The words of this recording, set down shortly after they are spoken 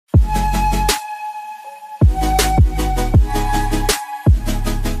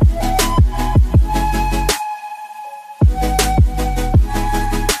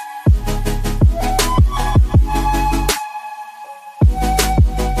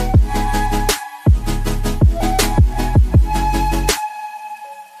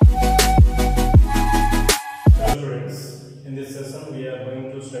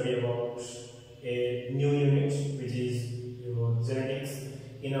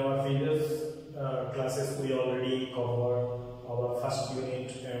our previous classes we already covered our first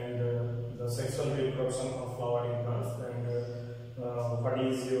unit and the sexual reproduction of flowering plants and what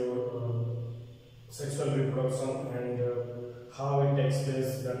is your sexual reproduction and how it takes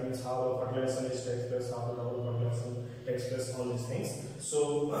place, that means how the fertilization takes place, how the double fertilization takes place, all these things. So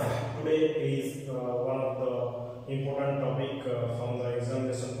today is one of the important topic from the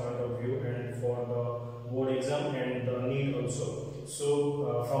examination point of view and for the board exam and the NEET also.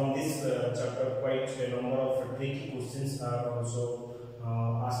 So from this chapter quite a number of tricky questions are also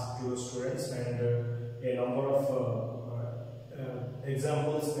asked to the students and a number of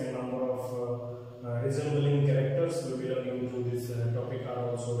examples, a number of resembling characters will be learning through this topic are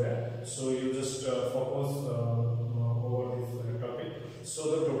also there. So you just focus over this topic. So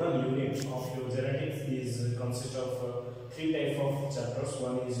the total unit of your genetics is consist of three types of chapters.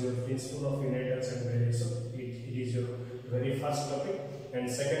 One is your principle of inheritance and variation. It is your very first topic. And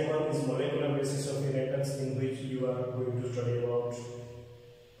second one is molecular basis of inheritance, in which you are going to study about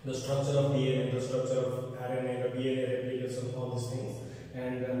the structure of DNA, the structure of RNA, the DNA replication, all these things.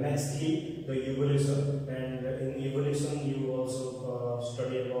 And nextly the evolution, and in evolution you also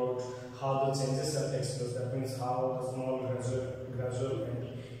study about how the changes are takes place. That means how the small gradual and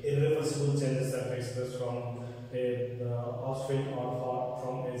irreversible changes are takes place from a offspring or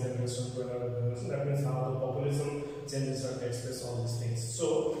from a generation to another generation. That means how the population changes are takes place, all these things.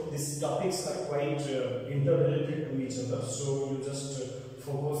 So these topics are quite interrelated to each other. So you just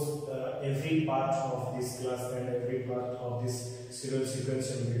focus every part of this class and every part of this serial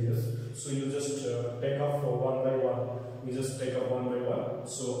sequential videos. So you just take up one by one. We just take up one by one.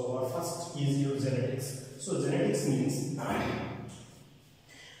 So our first is your genetics. So genetics means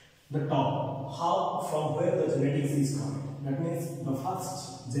the top, how, from where the genetics is coming. That means the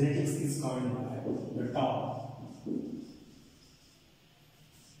first genetics is coming by the top,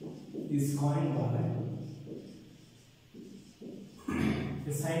 is coined by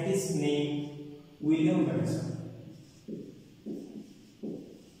a scientist named William Benson.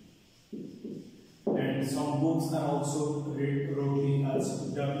 And some books are also written as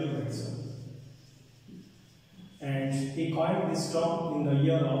W. Benson. And he coined this term in the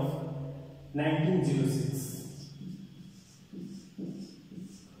year of 1906.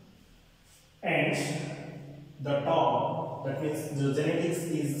 And the term, that means the genetics,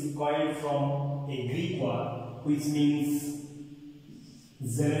 is coined from a Greek word which means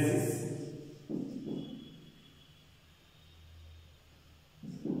genesis.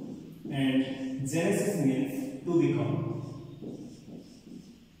 And genesis means to become.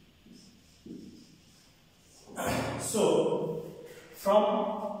 So from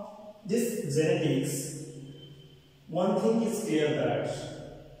this genetics, one thing is clear, that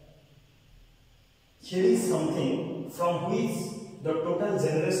here is something from which the total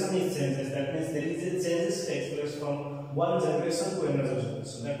generation is changes. That means there is a changes takes place from one generation to another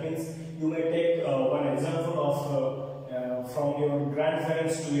generation. That means you may take one example of from your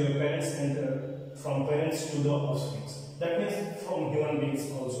grandparents to your parents and from parents to the offspring. That means from human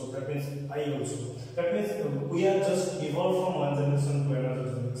beings also. That means I also. That means we are just evolved from one generation to another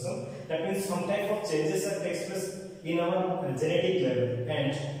generation. That means some type of changes that takes place in our genetic level,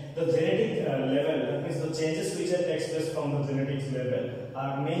 and the genetic level, that means the changes which are takes place from the genetics level,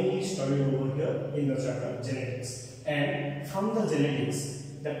 are mainly studied over here in the chapter genetics. And from the genetics,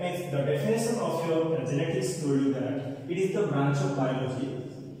 that means the definition of your genetics told you that it is the branch of biology.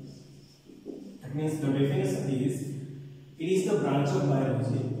 That means the definition is it is the branch of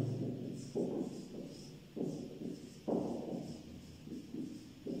biology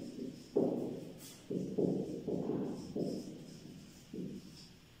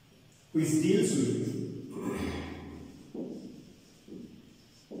which deals with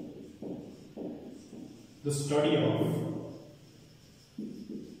the study of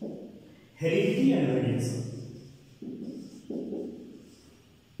heredity and variation.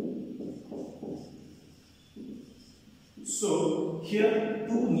 So here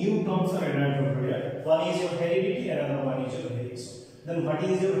two new terms are added over here. One is your heredity and another one is your variation. Then what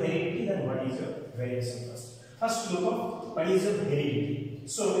is your heredity, then what is your variation first. First look up what is your heredity.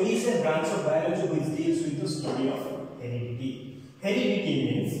 So it is a branch of biology which deals with the study of heredity. Heredity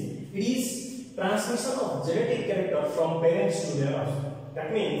means it is transmission of genetic character from parents to their offspring.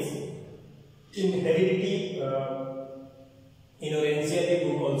 That means in heredity, in your NCERT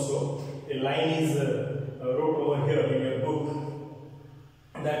book also, a line is wrote over here in your book,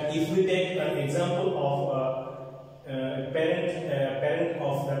 that if we take an example of parent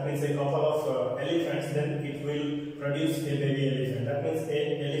of, that means a couple of elephants, then it will produce a baby elephant. That means an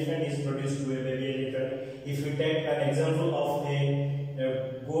elephant is produced to a baby elephant. If we take an example of a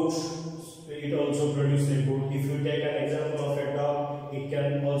goat it also produce a goat. If you take an example of a dog, it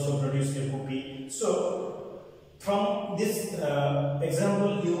can also produce a puppy. So from this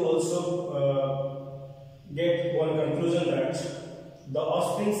example, you also get one conclusion that the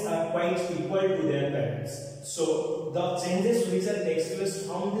offsprings are quite equal to their parents. So the changes which are expressed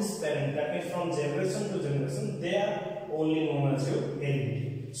from this parent, that means from generation to generation, they are only known as your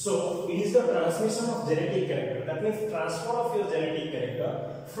heredity. So it is the transmission of genetic character, that means transfer of your genetic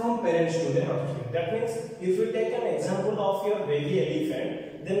character from parents to their offspring. That means if we take an example of your baby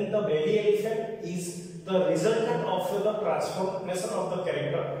elephant, then the baby elephant is the resultant of the transformation of the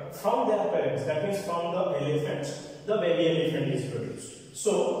character from their parents. That means from the elephant, the baby elephant is produced.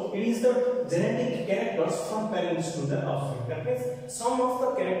 So it is the genetic characters from parents to the offspring. That means some of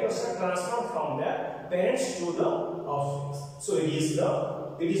the characters are transferred from their parents to the offspring. So it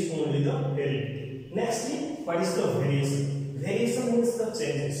is only the heredity. Nextly, what is the variation? Variation means the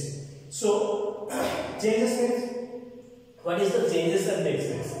changes. So changes means what is the changes that takes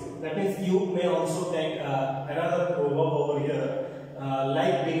place? That means you may also take another proverb over here,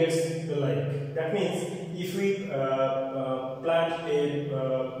 like begets like. That means if we plant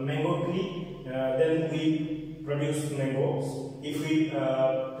a mango tree, then we produce mangoes. If we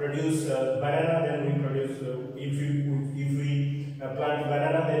produce banana, then we produce. If we plant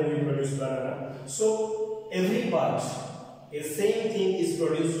banana, then we produce banana. So every part, a same thing is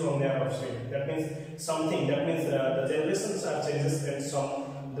produced from their offspring. That means something. That means the generations are changes,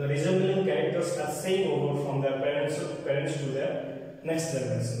 and the resembling characters are same over from their parents to their next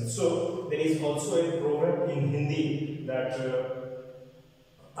generation. So there is also a proverb in Hindi that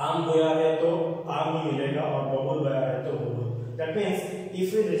आम बोया है तो आम ही मिलेगा और बबूल बोया है तो बबूल. That means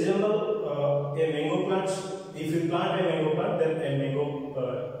if we resemble a mango plant, if we plant a mango plant, then a mango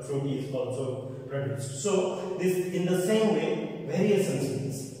fruit is also produced. So this in the same way variations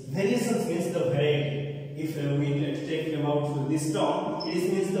means the variety. If we take about this term,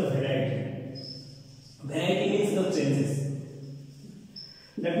 it means the variety. Variety means the changes.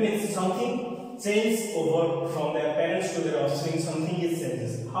 That means something changes over from their parents to their offspring. Something is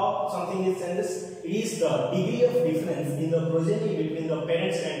changes. How something is changes? It is the degree of difference in the progeny between the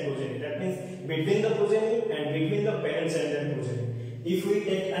parents and progeny. That means between the progeny and between the parents and their progeny. If we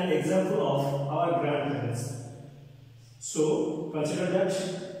take an example of our grandparents, so consider that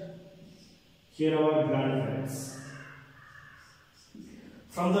here our grandparents.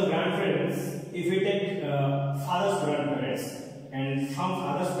 From the grandparents, if we take father's grandparents, and from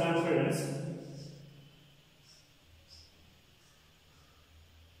father's grandparents,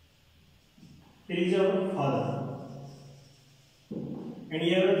 here is our father, and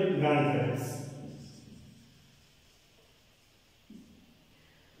here are grandparents.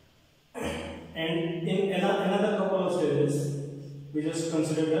 And in another couple of stages, we just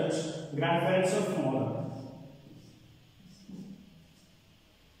consider that grandparents of mother,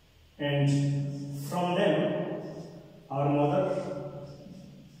 and from them our mother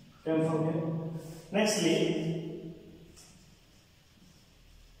came from here. Nextly,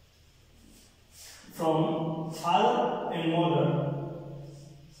 from father and mother,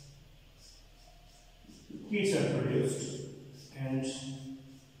 kids are produced, and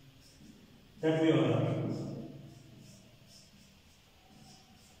that we all learn.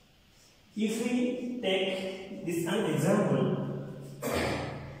 If we take this an example,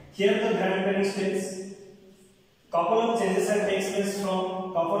 here the grandparents takes couple of changes that takes place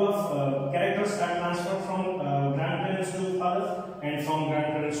from couple of characters are transferred from grandparents to father and from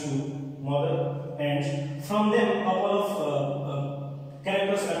grandparents to mother, and from them couple of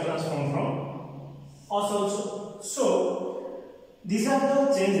characters are transformed from us also. So these are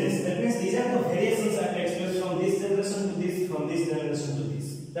the changes. That means these are the variations that takes place from this generation to this, from this generation to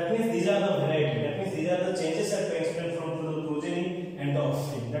this. That means these are the variety. That means these are the changes that takes place from the progeny and the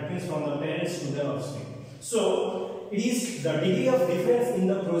offspring. That means from the parents to the offspring. So it is the degree of difference in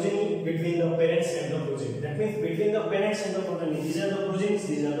the progeny between the parents and the progeny. That means between the parents and the progeny, these are the progenies,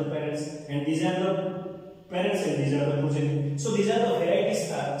 these are the parents, and these are the parents and these are the progeny. So these are the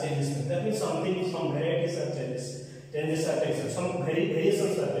varieties are changes. That means something from varieties are changes. Changes are takes some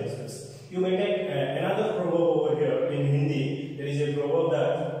variations are takes. You may take another proverb over here in Hindi. There is a proverb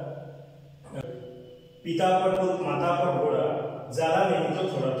that पिता पर पुत्र माता पर घोड़ा ज़्यादा नहीं तो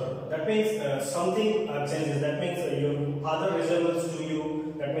थोड़ा थोड़ा. That means something changes. That means your father resembles to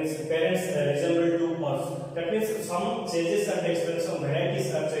you. That means parents resemble to us. That means some changes are takes place, some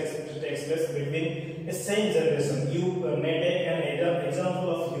varieties are takes place between a same generation. You may take an example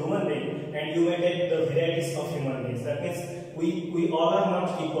of human being, and you may take the varieties of human beings. That means we all are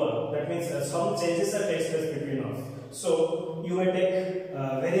not equal. That means some changes are takes place between us. So you may take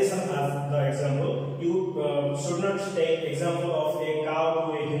variation as the example. should not take example of a cow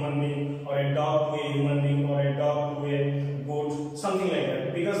to a human being, or a dog to a human being, or a dog to a goat, something like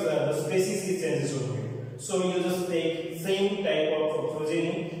that, because the species is changes over here. So you just take same type of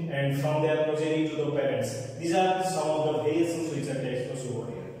progeny, and from their progeny to the parents. These are some of the variations which are exposed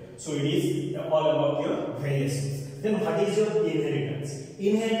over here. So it is all about your variations. Then what is your inheritance?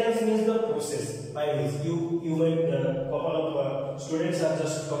 Inheritance means the process by which you might couple of students are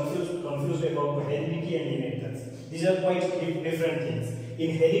just confused about heredity and inheritance. These are quite different things.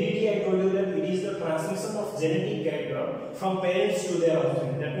 In heredity, I told you that it is the transmission of genetic character from parents to their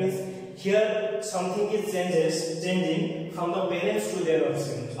offspring. That means here something is changing from the parents to their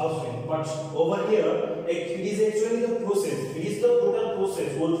offspring. But over here, it is actually the process. It is the total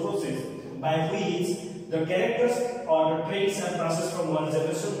process, whole process by which the characters or the traits are passed from one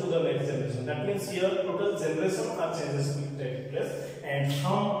generation to the next generation. That means here total generation or changes will take place, and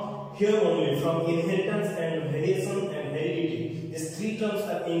from here only, from inheritance and variation and heredity, these three terms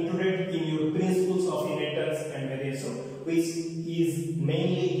are included in your principles of inheritance and variation, which is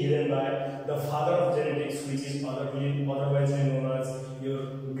mainly given by the father of genetics, which is otherwise known as your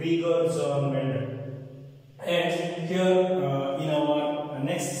Gregor John Mendel. And here in our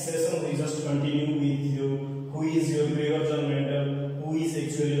next session, we just continue with you who is your Gregor John Mendel, who is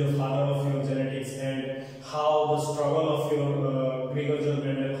actually the father of your genetics, and how the struggle of your Gregor John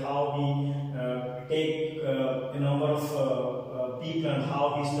Mendel, how he take a number of pea plant,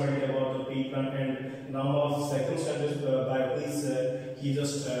 how he studied about the pea plant, and number of circumstances by which he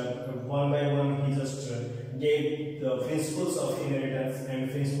just one by one he just gave the principles of inheritance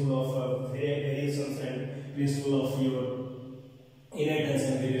and principle of variations and principle of your inheritance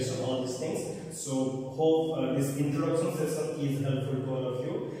and variation, all these things. So hope this introduction session is helpful to all of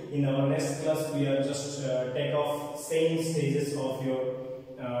you. In our next class, we are just take off same stages of your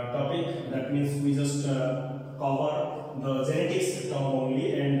topic. That means we just cover the genetics term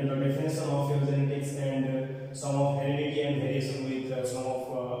only, and the definition of your genetics, and some of heredity and variation with some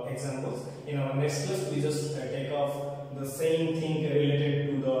of examples. In our next class, we just take off the same thing related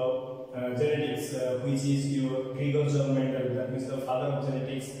to the genetics, which is your Gregor John Mendel, that means the father of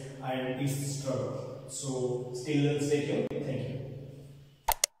genetics and its struggle. So still stay tuned.